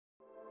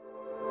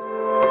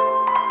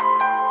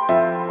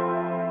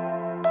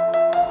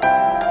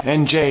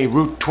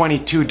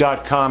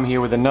NJroute22.com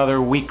here with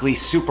another weekly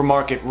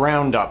supermarket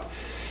roundup.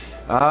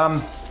 We're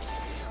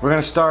going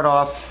to start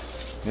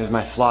off, here's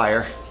my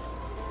flyer.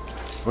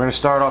 We're going to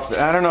start off,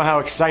 I don't know how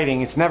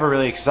exciting, it's never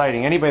really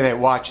exciting. Anybody that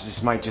watches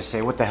this might just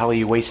say, what the hell are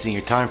you wasting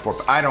your time for?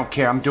 But I don't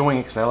care, I'm doing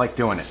it because I like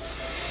doing it.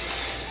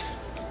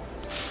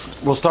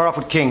 We'll start off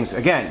with King's.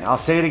 Again, I'll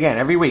say it again,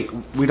 every week.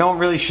 We don't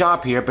really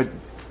shop here, but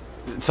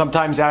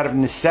sometimes out of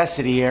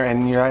necessity here,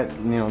 and you're at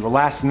the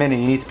last minute,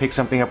 you need to pick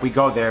something up, we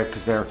go there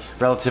because they're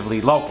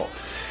relatively local.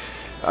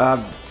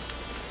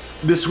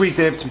 This week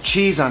they have some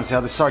cheese on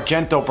sale. The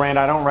Sargento brand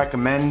I don't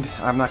recommend.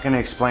 I'm not going to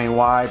explain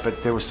why,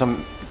 but there was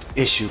some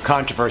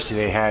controversy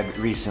they had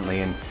recently,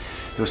 and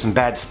there was some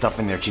bad stuff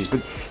in their cheese. But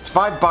it's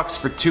 $5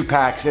 for 2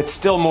 packs. It's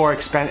still more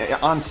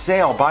expensive on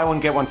sale. Buy one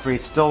get one free.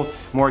 It's still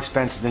more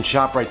expensive than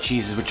ShopRite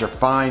cheeses, which are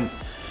fine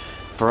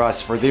for us.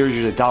 For they're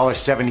usually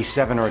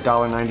 $1.77 or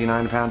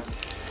 $1.99 a pound.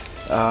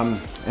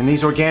 And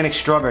these organic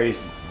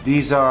strawberries,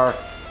 these are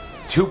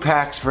 2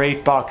 packs for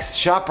 $8.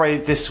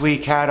 ShopRite this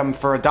week had them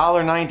for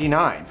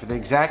 $1.99 for the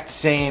exact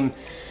same.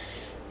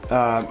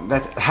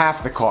 That's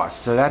half the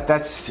cost. So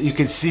that's you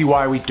can see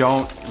why we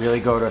don't really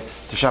go to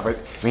ShopRite.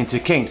 I mean to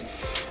King's.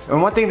 And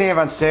one thing they have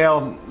on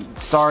sale,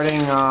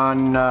 starting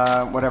on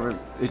whatever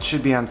it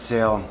should be on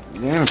sale. They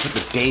didn't even put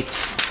the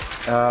dates.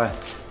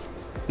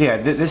 Yeah,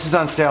 this is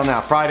on sale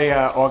now, Friday,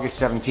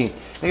 August 17th.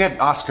 They got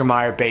Oscar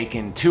Mayer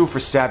bacon, 2 for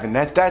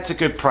 $7. That's a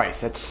good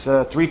price. That's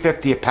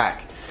 $3.50 a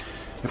pack.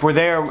 If we're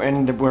there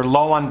and we're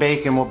low on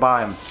bacon, we'll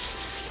buy them.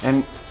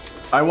 And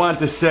I wanted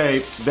to say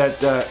that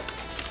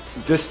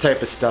this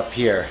type of stuff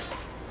here,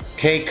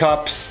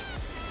 K-Cups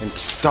and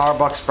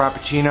Starbucks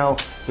Frappuccino,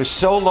 they're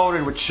so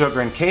loaded with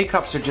sugar, and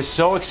K-Cups are just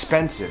so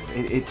expensive.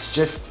 It's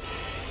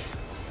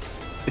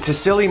a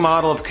silly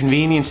model of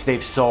convenience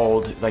they've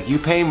sold. Like, you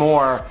pay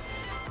more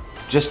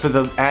just for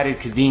the added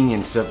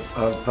convenience of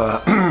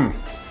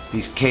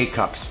these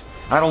K-Cups.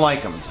 I don't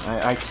like them.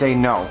 I'd say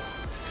no.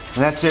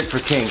 And that's it for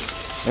King.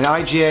 And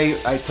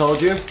IGA, I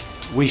told you,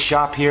 we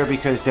shop here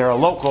because they're a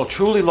local,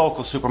 truly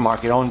local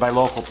supermarket owned by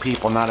local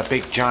people, not a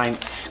big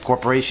giant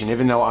corporation,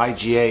 even though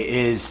IGA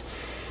is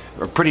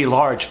a pretty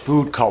large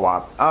food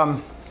co-op.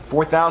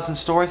 4,000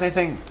 stores, I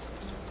think.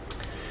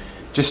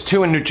 Just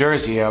 2 in New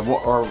Jersey,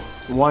 or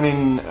one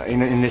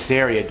in this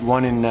area,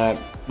 one in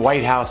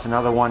White House,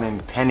 another one in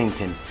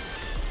Pennington.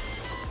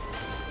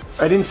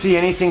 I didn't see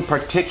anything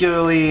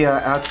particularly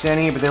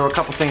outstanding, but there were a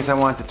couple things I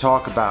wanted to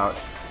talk about.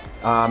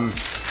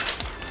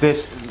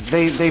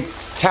 They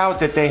tout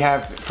that they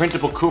have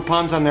printable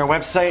coupons on their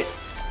website.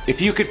 If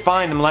you could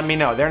find them, let me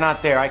know. They're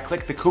not there. I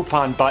clicked the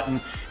coupon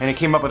button and it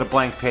came up with a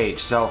blank page.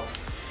 So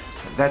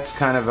that's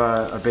kind of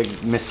a big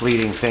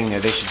misleading thing there.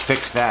 They should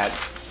fix that.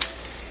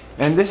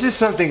 And this is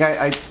something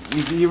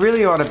you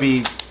really ought to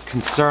be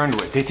concerned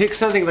with. They take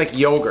something like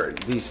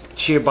yogurt, these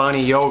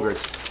Chobani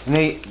yogurts, and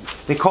they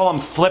call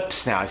them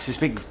flips now. It's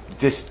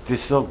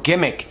this little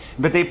gimmick,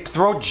 but they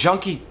throw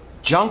junky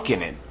junk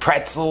in it,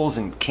 pretzels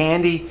and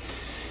candy.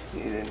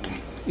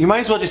 You might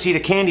as well just eat a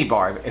candy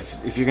bar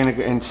if you're gonna,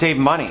 and save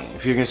money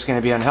if you're just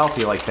gonna be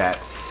unhealthy like that.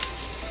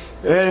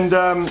 And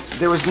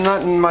there was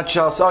nothing much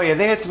else. Oh yeah,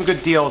 they had some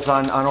good deals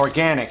on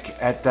organic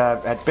at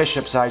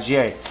Bishop's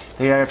IGA.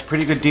 They had a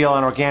pretty good deal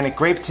on organic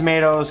grape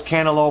tomatoes,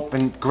 cantaloupe,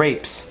 and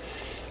grapes.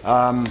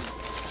 All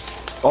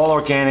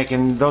organic,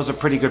 and those are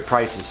pretty good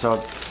prices.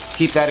 So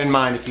keep that in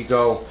mind if you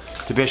go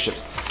to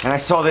Bishop's. And I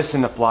saw this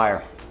in the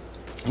flyer.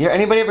 Yeah,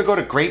 anybody ever go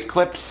to Great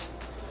Clips?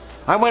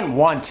 I went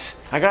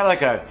once. I got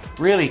like a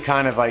really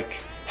kind of like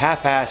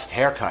half-assed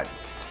haircut,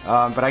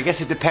 but I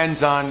guess it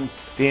depends on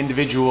the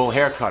individual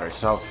haircutter.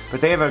 So,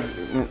 but they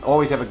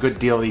always have a good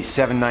deal, these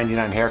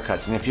 $7.99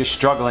 haircuts. And if you're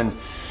struggling,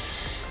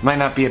 it might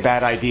not be a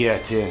bad idea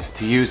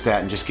to use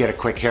that and just get a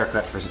quick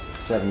haircut for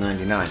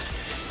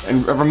 $7.99.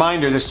 And a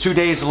reminder, there's 2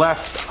 days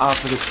left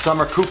for the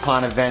summer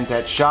coupon event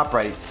at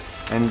ShopRite,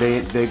 and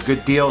the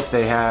good deals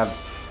they have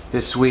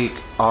this week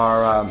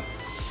are.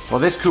 Well,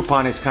 this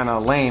coupon is kind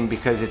of lame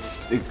because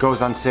it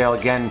goes on sale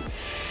again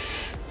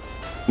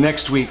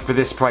next week for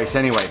this price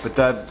anyway. But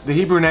the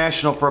Hebrew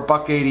National for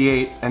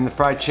 $1.88 and the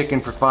fried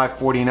chicken for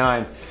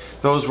 $5.49,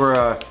 those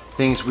were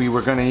things we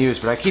were going to use.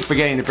 But I keep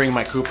forgetting to bring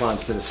my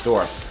coupons to the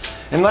store.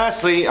 And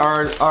lastly,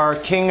 our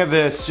king of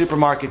the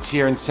supermarkets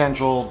here in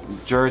Central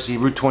Jersey,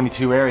 Route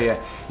 22 area,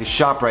 is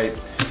ShopRite.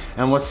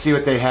 And let's see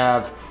what they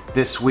have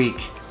this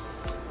week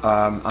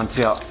on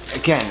sale.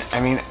 Again,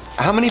 I mean,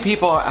 how many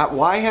people,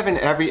 why haven't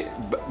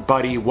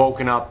everybody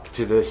woken up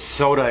to the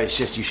soda? It's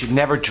just, you should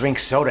never drink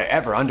soda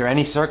ever, under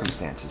any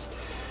circumstances.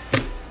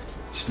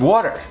 Just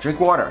water, drink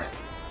water.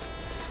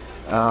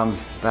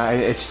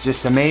 It's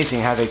just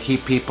amazing how they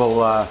keep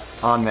people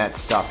on that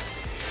stuff.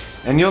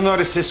 And you'll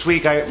notice this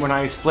week, when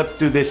I flipped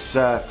through this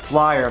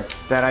flyer,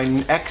 that I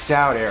X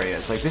out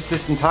areas. Like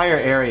this entire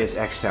area is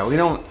X'd out.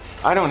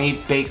 I don't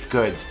eat baked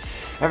goods.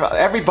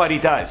 Everybody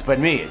does, but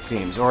me, it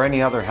seems, or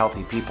any other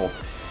healthy people.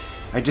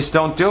 I just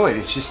don't do it.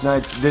 It's just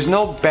not, there's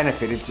no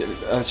benefit. It's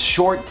a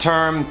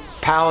short-term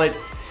palate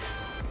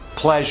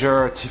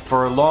pleasure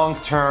for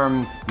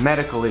long-term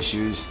medical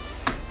issues.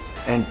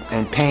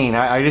 and pain.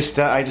 I just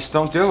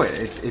don't do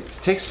it. It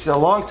takes a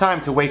long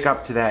time to wake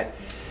up to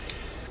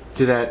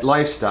that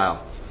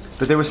lifestyle.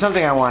 But there was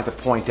something I wanted to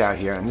point out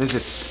here, and there's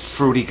this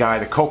fruity guy,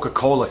 the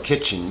Coca-Cola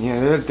kitchen. You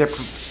know,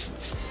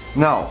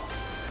 no.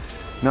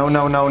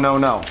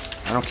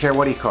 I don't care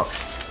what he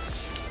cooks.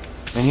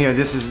 And here,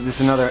 this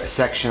is another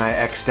section I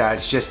X'd out.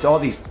 It's just all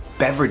these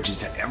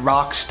beverages: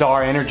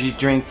 Rockstar energy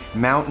drink,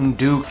 Mountain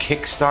Dew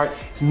Kickstart.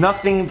 It's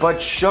nothing but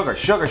sugar.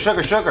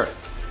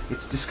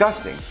 It's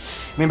disgusting.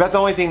 I mean, about the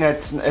only thing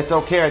that's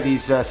okay are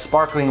these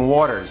sparkling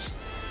waters.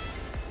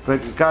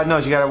 But God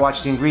knows you gotta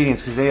watch the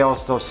ingredients, because they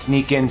also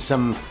sneak in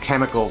some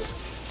chemicals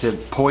to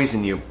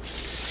poison you.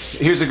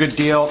 Here's a good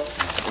deal.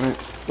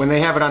 When they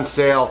have it on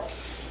sale,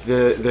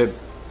 the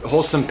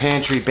Wholesome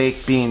Pantry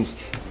baked beans,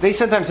 they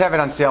sometimes have it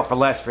on sale for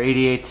less, for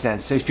 88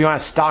 cents. So if you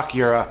want to stock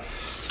your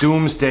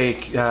doomsday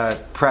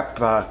prep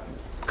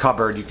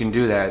cupboard, you can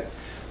do that.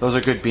 Those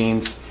are good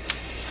beans.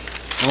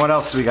 And what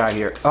else do we got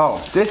here?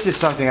 Oh, this is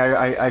something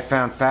I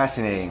found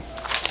fascinating.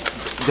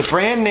 The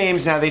brand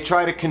names now, they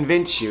try to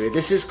convince you.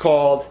 This is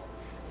called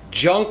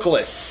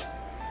Junkless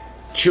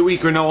Chewy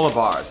Granola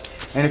Bars.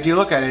 And if you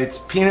look at it, it's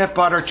peanut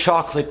butter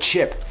chocolate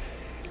chip.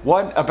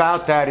 What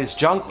about that is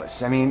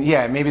junkless? I mean,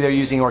 yeah, maybe they're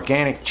using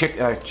organic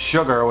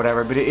sugar or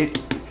whatever, but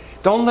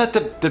don't let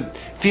the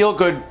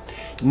feel-good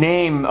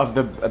name of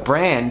the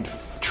brand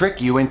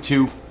trick you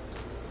into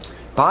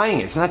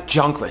buying it. It's not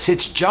junkless,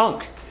 it's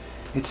junk.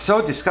 It's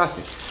so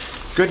disgusting.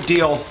 Good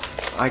deal,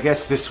 I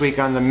guess, this week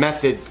on the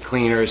Method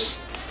cleaners.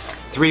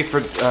 3 for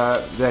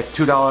that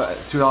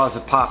 $2 a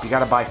pop. You got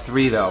to buy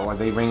 3 though, or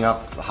they ring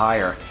up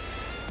higher.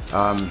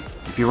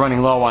 If you're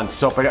running low on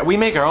soap, but we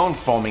make our own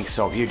foaming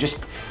soap here.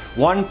 Just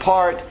 1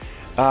 part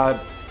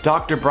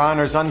Dr.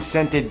 Bronner's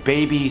unscented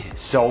baby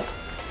soap,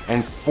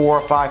 and 4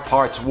 or 5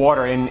 parts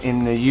water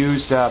in the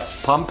used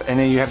pump, and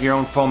then you have your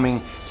own foaming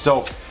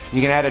soap.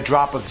 You can add a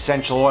drop of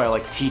essential oil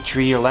like tea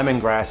tree or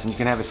lemongrass, and you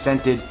can have a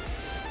scented,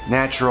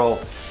 natural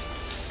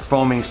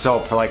foaming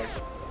soap for like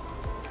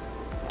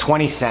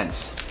 20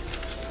 cents.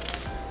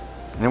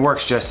 And it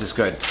works just as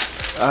good.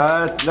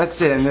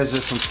 That's it. And there's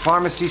some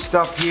pharmacy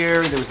stuff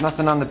here. There was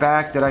nothing on the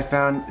back that I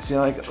found. See,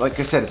 like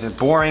I said, it's a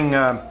boring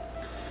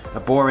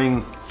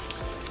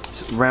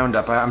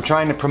Roundup. I'm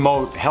trying to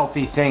promote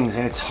healthy things,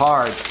 and it's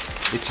hard.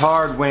 It's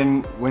hard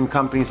when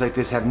companies like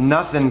this have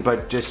nothing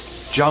but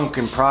just junk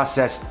and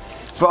processed.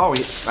 Oh,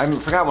 I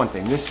forgot one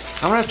thing.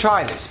 I'm gonna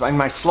try this in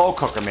my slow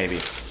cooker, maybe.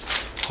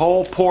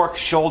 Whole pork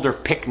shoulder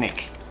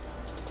picnic.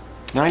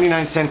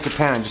 99 cents a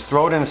pound. Just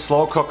throw it in a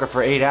slow cooker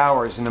for 8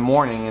 hours in the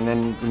morning, and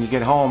then when you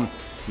get home,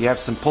 you have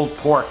some pulled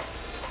pork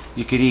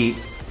you could eat.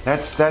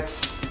 That's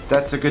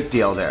a good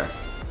deal there.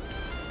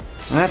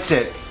 And that's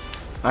it.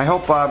 I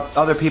hope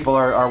other people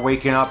are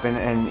waking up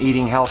and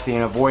eating healthy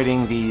and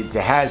avoiding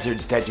the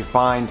hazards that you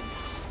find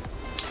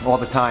all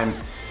the time.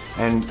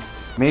 And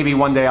maybe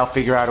one day I'll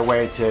figure out a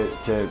way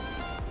to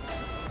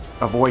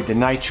avoid the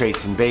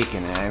nitrates in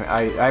bacon.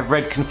 I've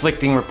read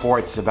conflicting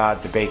reports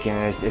about the bacon,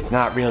 and it's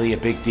not really a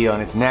big deal,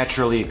 and it's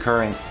naturally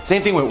occurring.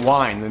 Same thing with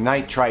wine. The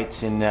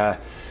nitrites in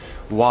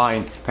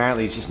wine,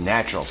 apparently it's just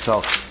natural.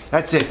 So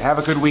that's it. Have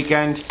a good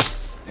weekend,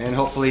 and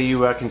hopefully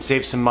you can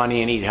save some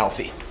money and eat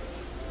healthy.